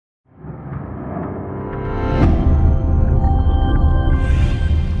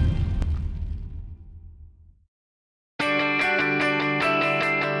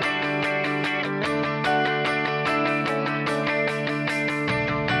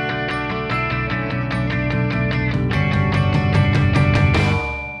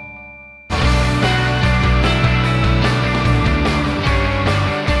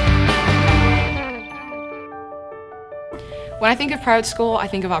I think of private school, I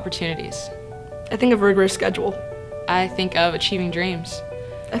think of opportunities. I think of rigorous schedule. I think of achieving dreams.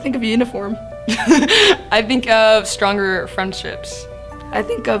 I think of a uniform. I think of stronger friendships. I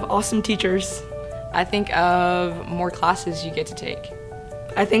think of awesome teachers. I think of more classes you get to take.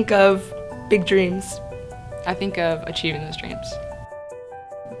 I think of big dreams. I think of achieving those dreams.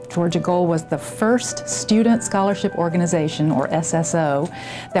 Georgia Gold was the first student scholarship organization, or SSO,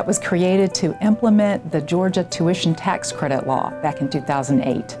 that was created to implement the Georgia tuition tax credit law back in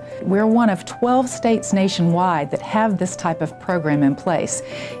 2008. We're one of 12 states nationwide that have this type of program in place.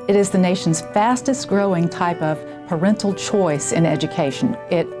 It is the nation's fastest growing type of parental choice in education.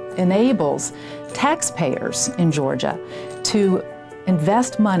 It enables taxpayers in Georgia to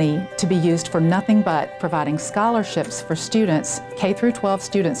invest money to be used for nothing but providing scholarships for students, K through 12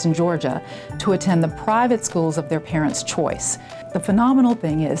 students in Georgia, to attend the private schools of their parents' choice. The phenomenal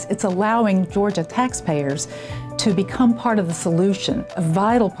thing is it's allowing Georgia taxpayers to become part of the solution, a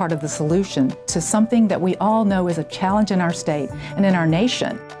vital part of the solution to something that we all know is a challenge in our state and in our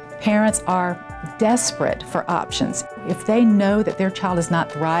nation. Parents are desperate for options. If they know that their child is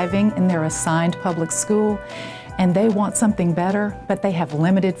not thriving in their assigned public school, and they want something better, but they have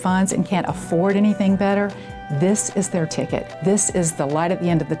limited funds and can't afford anything better, this is their ticket. This is the light at the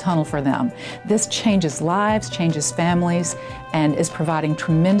end of the tunnel for them. This changes lives, changes families, and is providing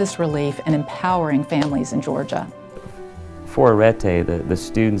tremendous relief and empowering families in Georgia. For Arete, the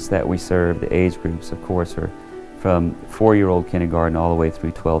students that we serve, the age groups, of course, are from 4-year-old kindergarten all the way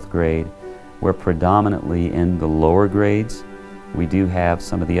through 12th grade. We're predominantly in the lower grades. We do have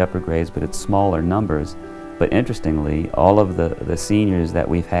some of the upper grades, but it's smaller numbers. But interestingly, all of the seniors that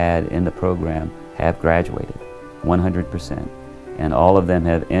we've had in the program have graduated, 100%. And all of them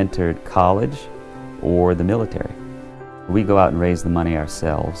have entered college or the military. We go out and raise the money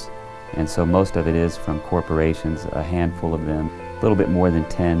ourselves. And so most of it is from corporations, a handful of them, a little bit more than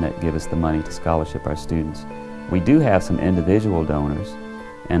 10 that give us the money to scholarship our students. We do have some individual donors,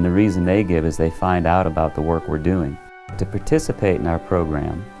 and the reason they give is they find out about the work we're doing. To participate in our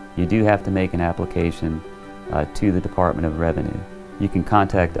program, you do have to make an application to the Department of Revenue. You can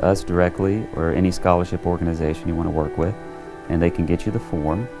contact us directly or any scholarship organization you want to work with, and they can get you the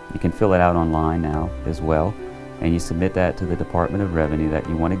form. You can fill it out online now as well, and you submit that to the Department of Revenue that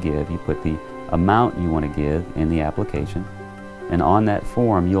you want to give. You put the amount you want to give in the application, and on that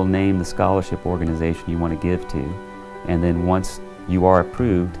form you'll name the scholarship organization you want to give to, and then once you are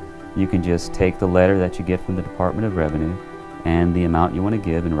approved, you can just take the letter that you get from the Department of Revenue and the amount you want to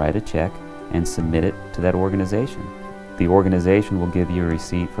give and write a check and submit it to that organization. The organization will give you a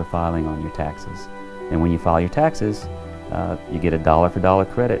receipt for filing on your taxes. And when you file your taxes, you get a dollar-for-dollar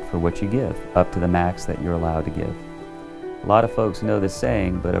credit for what you give, up to the max that you're allowed to give. A lot of folks know this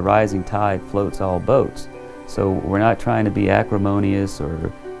saying, but a rising tide floats all boats. So we're not trying to be acrimonious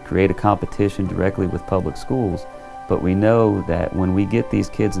or create a competition directly with public schools, but we know that when we get these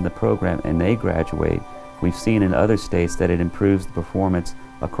kids in the program and they graduate, we've seen in other states that it improves the performance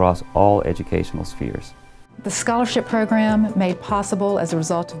across all educational spheres. The scholarship program, made possible as a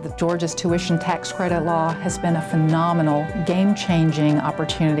result of the Georgia's tuition tax credit law, has been a phenomenal, game-changing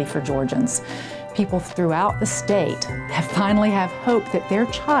opportunity for Georgians. People throughout the state finally have hope that their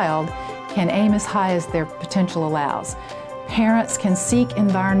child can aim as high as their potential allows. Parents can seek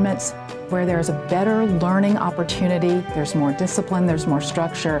environments where there's a better learning opportunity, there's more discipline, there's more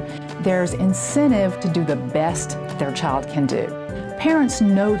structure, there's incentive to do the best their child can do. Parents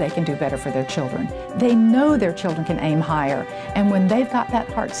know they can do better for their children. They know their children can aim higher. And when they've got that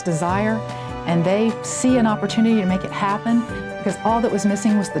heart's desire and they see an opportunity to make it happen, because all that was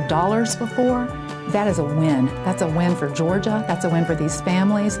missing was the dollars before, that is a win. That's a win for Georgia. That's a win for these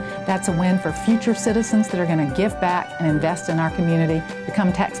families. That's a win for future citizens that are going to give back and invest in our community,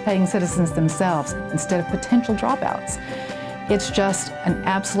 become tax-paying citizens themselves instead of potential dropouts. It's just an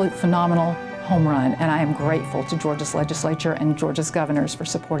absolute phenomenal home run, and I am grateful to Georgia's legislature and Georgia's governors for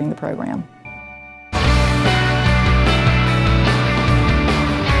supporting the program.